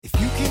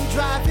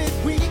drive it,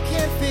 we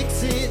can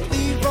fix it.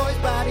 Leroy's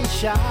Body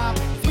Shop.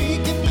 We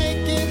can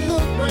make it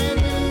look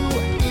brand new.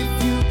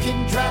 If you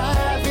can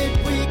drive it,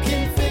 we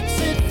can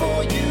fix it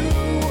for you.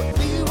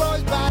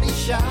 Leroy's Body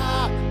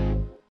Shop.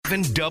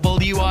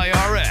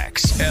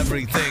 WIRX,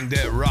 everything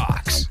that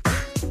rocks.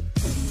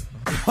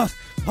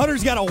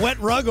 Hunter's got a wet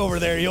rug over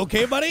there. You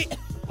okay, buddy?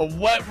 A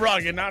wet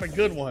rug and not a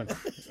good one.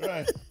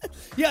 Right.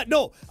 Yeah,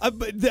 no, I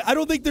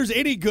don't think there's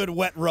any good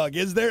wet rug,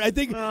 is there? I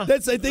think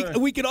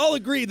we can all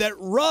agree that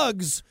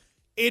rugs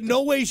in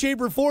no way, shape,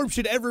 or form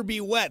should ever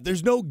be wet.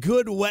 There's no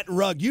good wet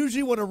rug.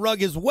 Usually when a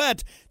rug is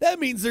wet, that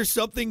means there's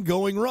something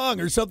going wrong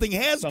or something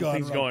has gone wrong.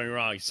 Something's going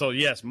wrong. So,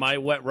 yes, my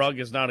wet rug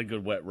is not a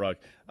good wet rug.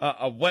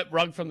 A wet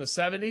rug from the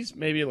 70s,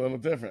 maybe a little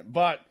different.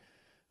 But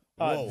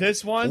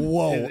this one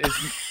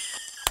is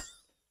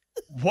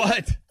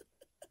what?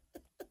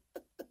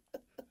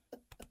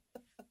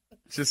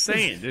 Just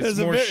saying, there's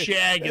more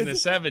shag in the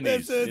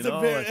 70s.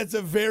 That's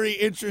a very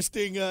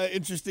interesting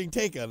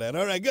take on that.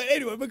 All right, good.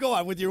 Anyway, but go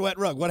on with your wet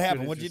rug. What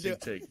happened? What'd you do?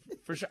 Take.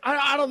 For sure.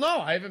 I don't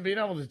know. I haven't been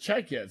able to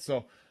check yet.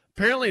 So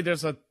apparently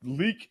there's a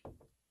leak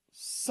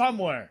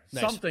somewhere.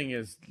 Nice. Something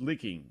is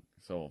leaking.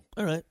 So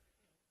all right.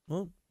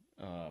 Well,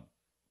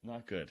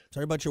 not good.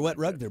 Sorry about your wet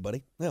rug there,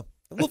 buddy. Yeah.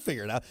 We'll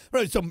figure it out.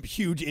 Probably some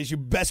huge issue,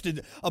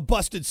 a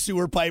busted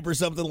sewer pipe or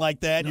something like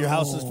that. Your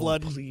house is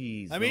flooded.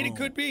 Please, I mean, it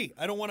could be.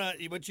 I don't want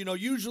to, but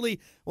usually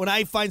when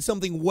I find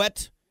something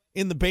wet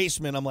in the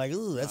basement, I'm like,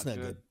 ooh, that's not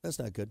good. That's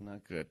not good.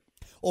 Not good.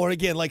 Or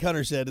again, like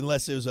Hunter said,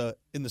 unless it was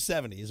in the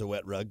 70s, a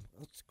wet rug.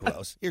 That's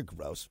gross. You're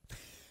gross.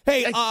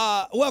 Hey,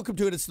 welcome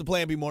to it. It's the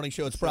Plan B Morning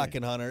Show. It's Brock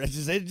and Hunter.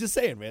 Just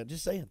saying, man.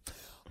 Just saying.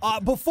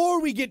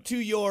 Before we get to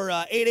your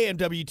 8 a.m.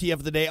 WTF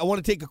of the day, I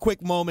want to take a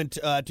quick moment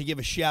to give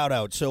a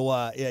shout-out.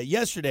 So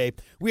yesterday,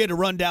 we had to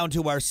run down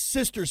to our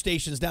sister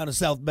stations down in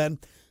South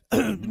Bend.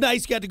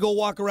 Nice, got to go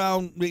walk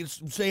around,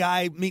 say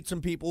hi, meet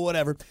some people,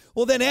 whatever.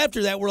 Well, then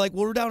after that, we're like,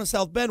 well, we're down in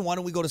South Bend. Why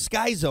don't we go to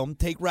Sky Zone,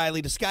 take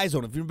Riley to Sky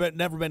Zone? If you've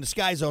never been to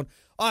Sky Zone,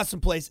 awesome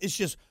place. It's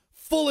just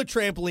full of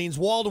trampolines,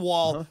 wall to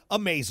wall,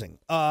 amazing.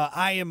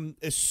 I am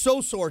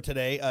so sore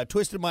today.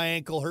 Twisted my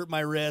ankle, hurt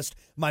my wrist,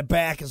 my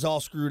back is all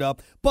screwed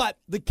up. But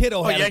the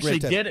kiddo had a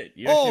great time. You actually did it.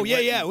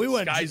 Yeah, we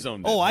went Sky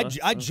Zone.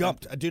 I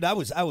jumped, dude. I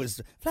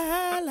was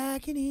fly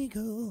like an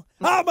eagle.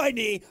 Oh, my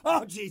knee.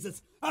 Oh,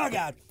 Jesus. Oh,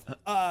 God.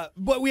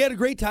 But we had a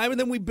great time, and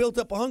then we built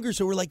up a hunger.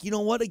 So we're like, you know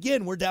what?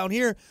 Again, we're down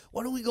here.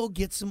 Why don't we go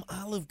get some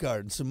Olive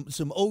Garden,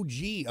 some OG?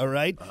 All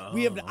right.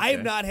 I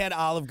have not had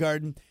Olive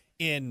Garden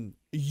in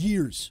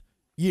years.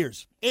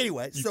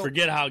 Anyway, you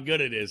forget how good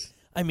it is.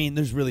 I mean,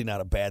 there's really not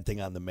a bad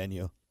thing on the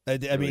menu.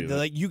 I mean,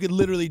 like you could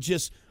literally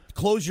just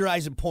close your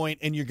eyes and point,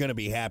 and you're going to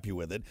be happy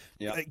with it.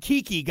 Yep.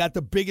 Kiki got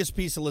the biggest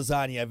piece of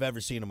lasagna I've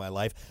ever seen in my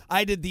life.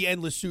 I did the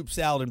endless soup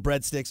salad and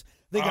breadsticks.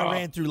 I think I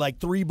ran through like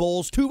 3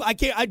 bowls. 2. I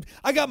can't.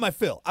 I got my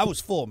fill. I was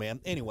full,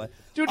 man. Anyway,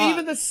 dude,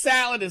 even the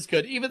salad is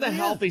good. Even the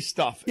healthy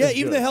stuff. Yeah,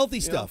 even the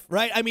healthy stuff,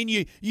 right? I mean,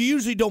 you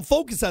usually don't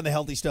focus on the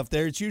healthy stuff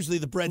there. It's usually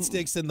the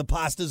breadsticks and the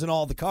pastas and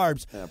all the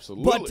carbs.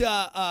 Absolutely. But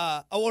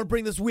I want to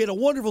bring this. We had a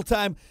wonderful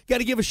time. Got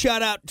to give a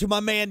shout out to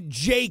my man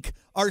Jake,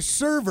 our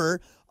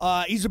server.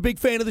 He's a big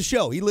fan of the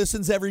show. He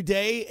listens every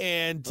day,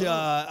 and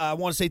I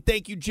want to say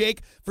thank you,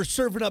 Jake, for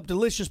serving up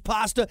delicious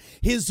pasta.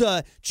 His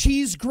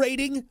cheese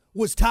grating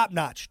was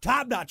top-notch.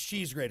 Top-notch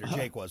cheese grater,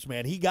 Jake was,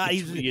 man.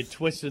 You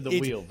twisted the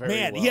wheel very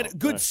well. He had a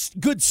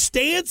good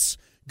stance,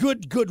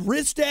 good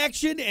wrist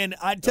action, and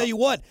I tell you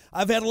what,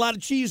 I've had a lot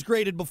of cheese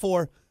grated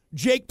before.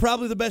 Jake,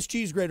 probably the best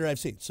cheese grater I've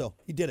seen. So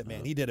he did it,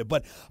 man. He did it.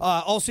 But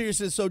all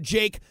seriousness, so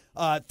Jake,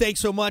 thanks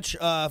so much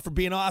for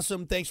being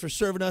awesome. Thanks for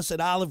serving us at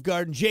Olive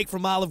Garden. Jake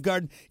from Olive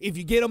Garden. If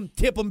you get him,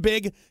 tip him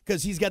big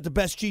because he's got the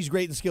best cheese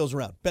grating skills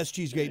around. Best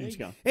cheese grating.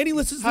 And he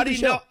listens to the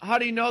show. How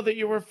do you know that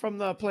you were from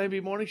the Plan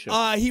B Morning Show?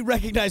 He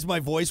recognized my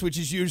voice, which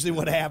is usually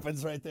what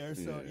happens right there.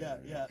 So,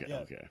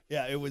 Okay.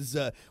 Yeah, it was,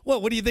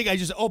 what do you think?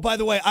 By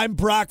the way, I'm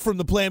Brock from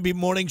the Plan B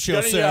Morning Show,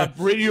 sir.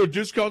 Radio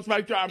discounts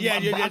back there.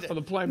 I'm Brock from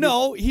the Plan B.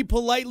 No, he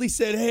politely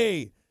said,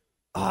 hey,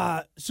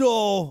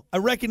 so I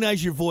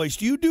recognize your voice.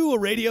 Do you do a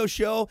radio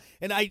show?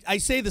 And I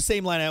say the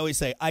same line I always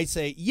say. I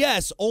say,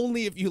 yes,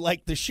 only if you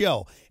like the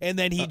show. And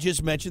then he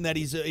just mentioned that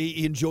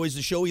he enjoys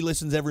the show. He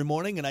listens every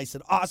morning. And I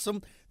said,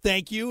 awesome.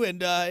 Thank you.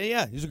 And,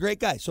 he's a great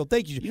guy. So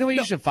thank you. You know what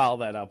you should follow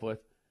that up with?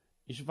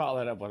 You should follow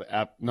that up with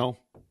app. No,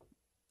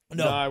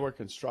 I work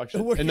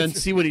construction. And then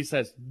see what he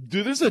says.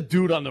 Dude, there's a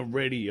dude on the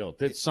radio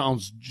that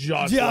sounds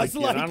just like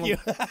you.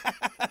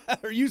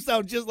 Or you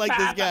sound just like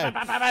this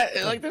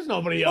guy. Like there's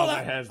nobody else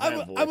that has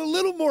that voice. I'm a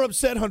little more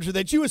upset, Hunter,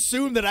 that you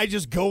assume that I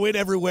just go in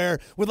everywhere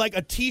with like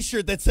a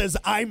T-shirt that says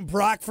I'm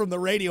Brock from the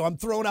radio. I'm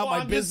throwing out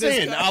my business.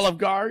 Saying, Olive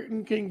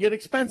Garden can get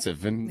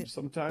expensive, and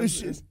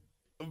sometimes.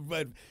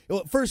 But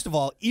first of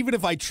all, even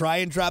if I try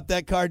and drop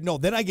that card, no,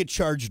 then I get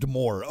charged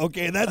more.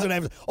 Okay, and that's what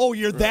I'm. Oh,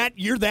 you're that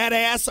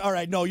ass. All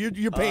right, no,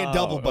 you're paying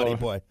double, buddy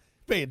boy.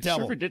 Paying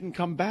double. Server didn't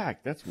come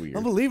back. That's weird.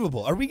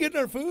 Unbelievable. Are we getting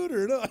our food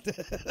or not?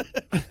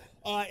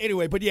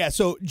 Anyway, but yeah.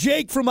 So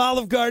Jake from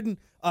Olive Garden,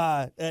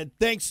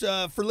 Thanks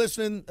for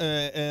listening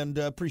and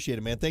appreciate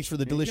it, man. Thanks for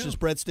the delicious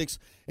breadsticks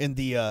and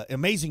the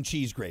amazing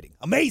cheese grating.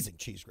 Amazing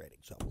cheese grating.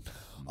 So,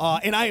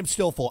 and I am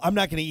still full. I'm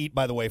not going to eat,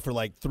 by the way, for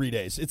like 3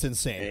 days. It's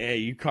insane. Hey,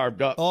 you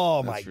carved up.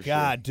 Oh, my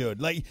God,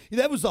 dude. Like,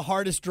 that was the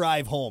hardest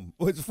drive home.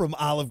 It was from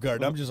Olive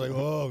Garden. I'm just like,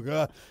 oh,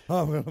 God,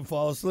 I'm going to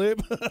fall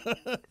asleep.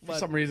 For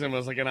some reason, it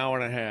was like an hour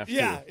and a half.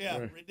 Yeah, too. yeah,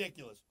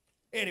 ridiculous.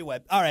 Anyway,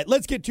 all right,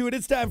 let's get to it.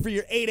 It's time for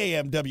your 8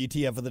 a.m.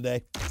 WTF of the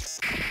day.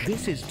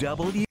 This is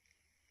W.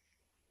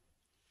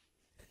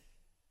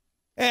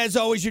 As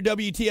always, your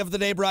WTF of the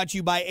day brought to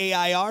you by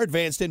AIR,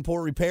 Advanced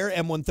Import Repair,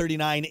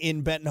 M139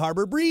 in Benton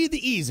Harbor. Breathe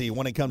easy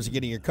when it comes to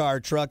getting your car,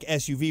 truck,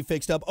 SUV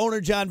fixed up.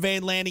 Owner John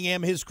Van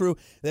Landingham, his crew,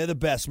 they're the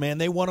best, man.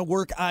 They want to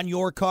work on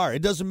your car.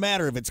 It doesn't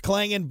matter if it's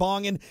clanging,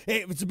 bonging.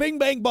 Hey, if it's bing,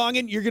 bang,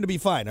 bonging, you're going to be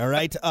fine, all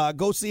right?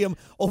 Go see them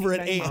over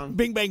at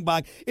Bing, Bang,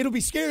 Bong. It'll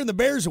be scaring the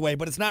bears away,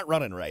 but it's not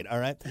running right, all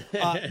right?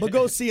 But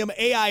go see them,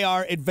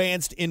 AIR,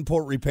 Advanced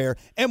Import Repair,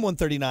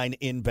 M139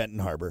 in Benton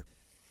Harbor.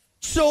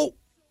 So,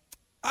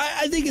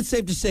 I think it's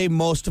safe to say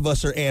most of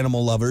us are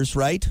animal lovers,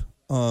 right?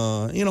 You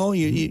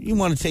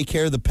want to take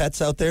care of the pets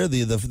out there,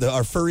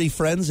 our furry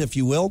friends, if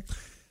you will.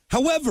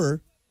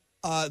 However,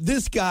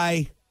 this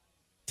guy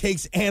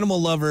takes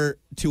animal lover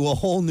to a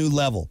whole new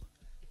level.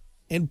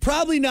 And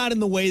probably not in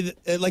the way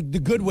that, like the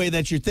good way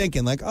that you're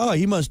thinking, like, oh,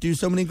 he must do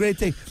so many great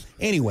things.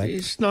 Anyway.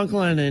 He's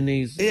snuggling and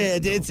he's...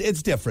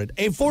 It's different.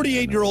 A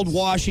 48-year-old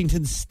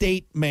Washington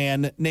State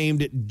man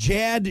named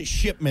Jad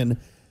Shipman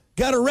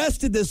got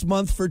arrested this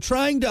month for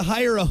trying to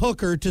hire a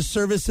hooker to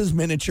service his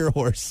miniature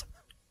horse.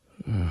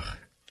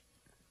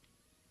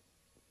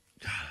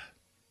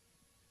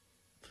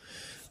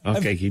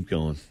 Okay, keep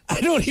going.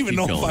 I don't even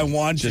know if I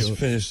want to. Just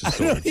finish the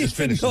story. Just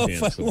finish the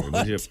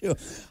damn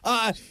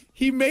story.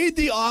 He made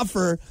the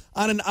offer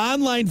on an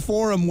online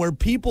forum where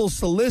people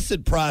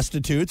solicit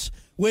prostitutes,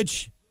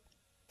 which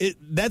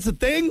that's a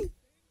thing?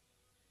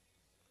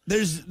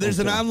 There's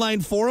an online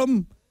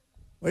forum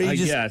where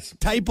you just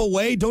type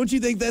away. Don't you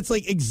think that's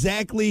like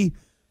exactly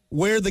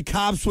where the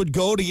cops would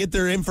go to get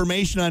their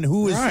information on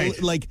who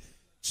is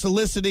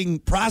soliciting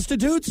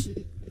prostitutes?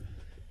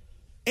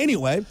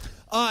 Anyway,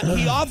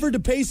 he offered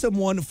to pay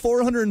someone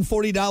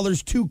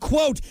 $440 to,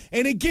 quote,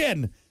 and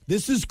again,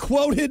 this is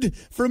quoted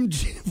from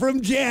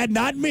Jad,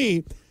 not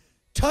me,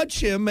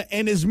 touch him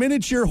and his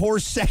miniature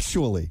horse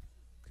sexually.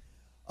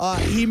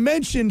 He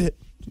mentioned,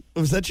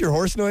 was that your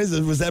horse noise?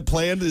 Was that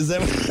planned? Is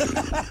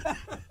that...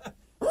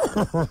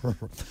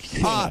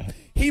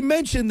 He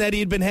mentioned that he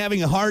had been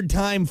having a hard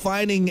time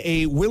finding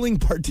a willing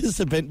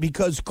participant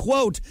because,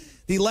 quote,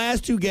 the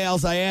last two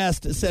gals I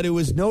asked said it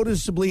was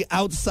noticeably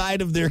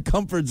outside of their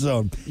comfort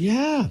zone.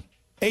 Yeah.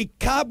 A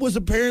cop was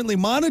apparently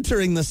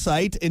monitoring the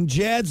site in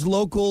Jad's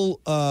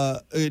local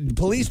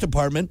police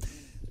department.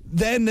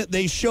 Then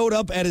they showed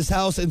up at his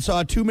house and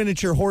saw two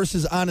miniature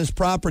horses on his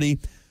property.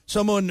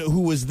 Someone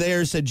who was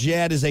there said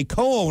Jad is a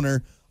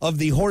co-owner of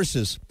the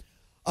horses.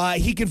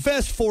 He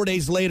confessed 4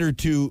 days later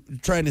to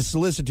trying to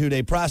solicit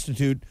a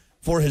prostitute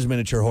for his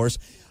miniature horse.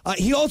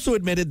 He also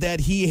admitted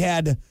that he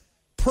had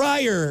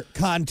prior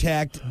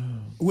contact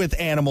with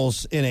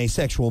animals in a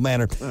sexual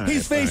manner.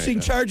 He's facing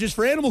charges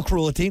for animal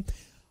cruelty.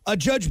 A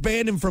judge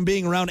banned him from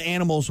being around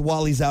animals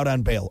while he's out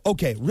on bail.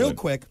 Okay,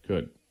 quick.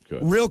 Good.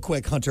 Real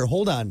quick, Hunter,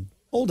 hold on.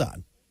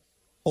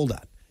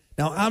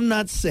 Now, I'm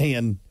not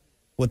saying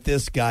what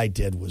this guy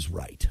did was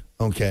right,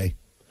 okay?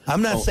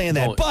 I'm not saying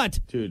that, but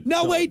dude,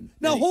 hold on.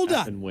 Hold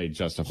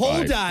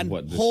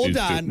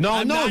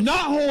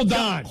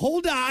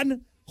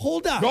on.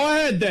 Hold on. Go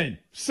ahead then.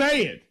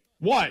 Say it.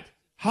 What?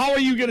 How are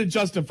you going to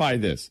justify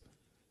this?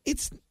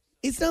 It's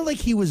not like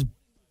he was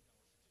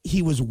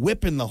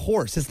whipping the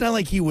horse. It's not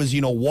like he was,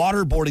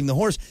 waterboarding the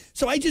horse.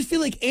 So I just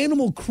feel like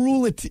animal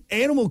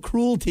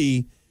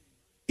cruelty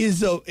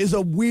is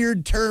a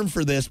weird term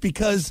for this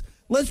because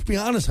let's be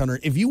honest, Hunter,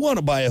 if you want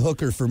to buy a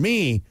hooker for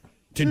me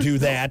to do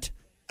that,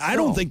 I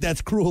don't think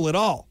that's cruel at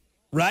all,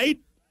 right?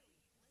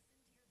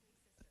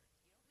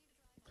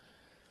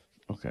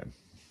 Okay.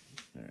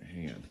 All right,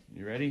 hang on.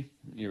 You ready?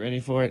 You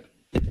ready for it?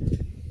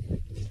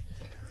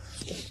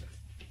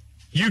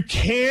 You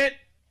can't.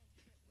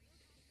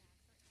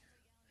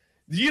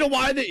 You know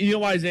why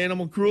it's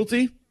animal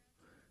cruelty?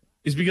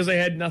 Is because they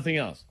had nothing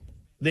else.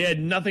 They had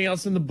nothing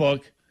else in the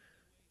book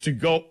to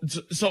go.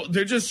 So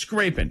they're just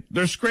scraping.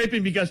 They're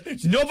scraping because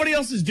nobody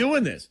else is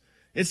doing this.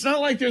 It's not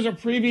like there's a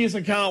previous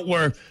account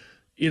where,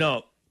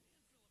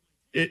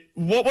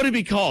 what would it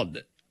be called?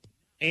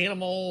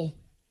 Animal.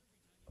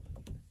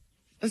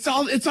 It's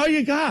all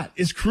you got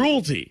is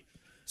cruelty.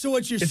 So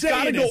what you're saying is... It's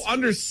got to go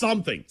under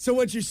something. So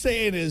what you're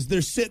saying is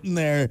they're sitting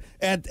there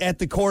at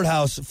the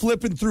courthouse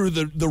flipping through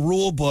the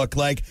rule book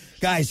like,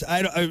 guys,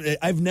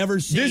 I've never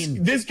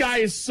seen... This guy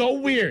is so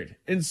weird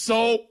and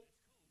so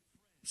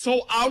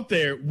out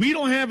there. We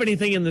don't have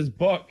anything in this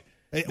book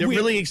that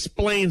really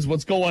explains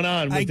what's going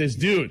on with this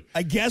dude.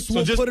 I guess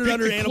we'll put it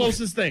under the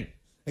closest thing.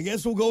 I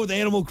guess we'll go with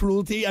animal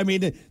cruelty. I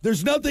mean,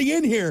 there's nothing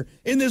in here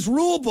in this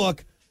rule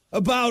book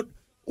about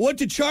what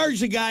to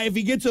charge the guy if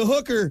he gets a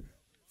hooker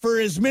for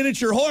his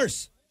miniature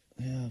horse.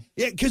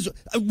 Yeah, because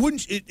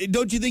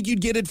don't you think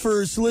you'd get it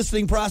for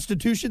soliciting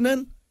prostitution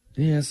then?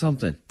 Yeah,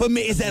 something. But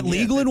is that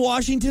legal in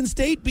Washington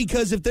State?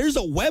 Because if there's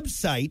a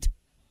website,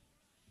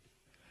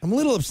 I'm a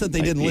little upset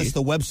they didn't list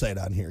the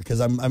website on here because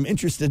I'm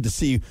interested to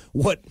see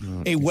what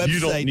a website. You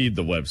don't need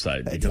the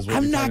website because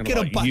I'm not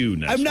going to buy.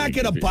 I'm not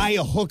going to buy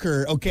a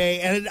hooker,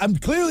 okay? And I'm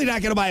clearly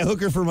not going to buy a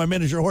hooker for my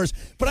miniature horse.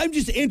 But I'm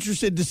just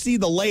interested to see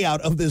the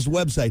layout of this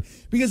website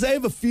because I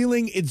have a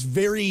feeling it's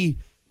very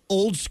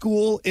old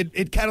school.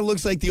 It kind of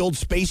looks like the old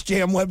Space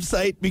Jam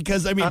website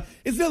because, I mean,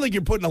 it's not like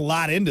you're putting a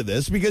lot into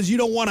this because you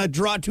don't want to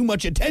draw too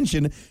much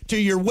attention to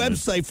your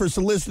website for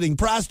soliciting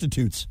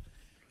prostitutes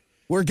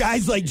where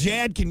guys like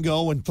Jad can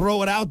go and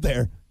throw it out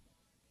there.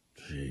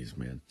 Jeez,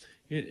 man.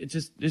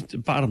 It's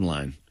bottom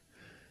line.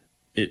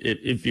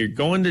 If you're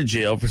going to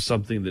jail for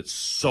something that's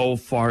so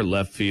far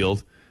left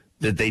field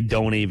that they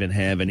don't even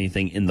have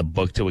anything in the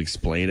book to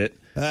explain it,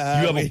 you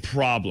have a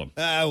problem.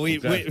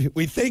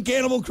 We think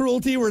animal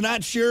cruelty. We're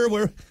not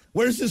sure.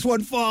 Where's this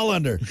one fall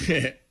under?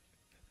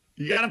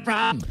 You got a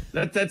problem.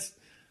 That's.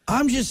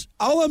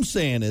 All I'm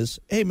saying is,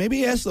 hey,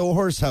 maybe ask the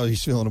horse how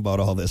he's feeling about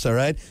all this, all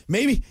right?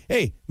 Maybe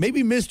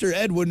Mr.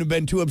 Ed wouldn't have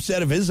been too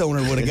upset if his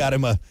owner would have got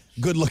him a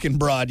good-looking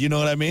broad, you know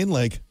what I mean?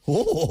 Like,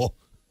 oh.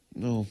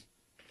 No.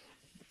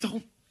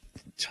 Don't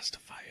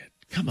justify it.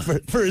 Come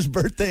on. For his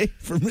birthday?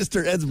 For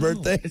Mr. Ed's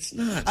birthday? It's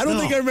not. I don't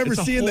think I remember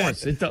seeing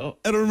that.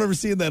 I don't remember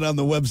seeing that on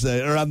the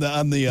website or on the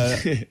on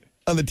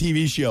the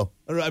TV show.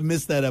 I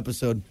missed that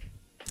episode.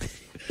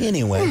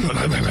 Anyway.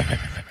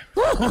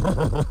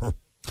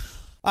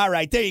 All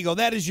right, there you go.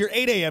 That is your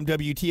 8 a.m.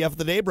 WTF of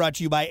the day brought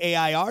to you by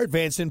AIR,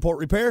 Advanced Import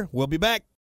Repair. We'll be back.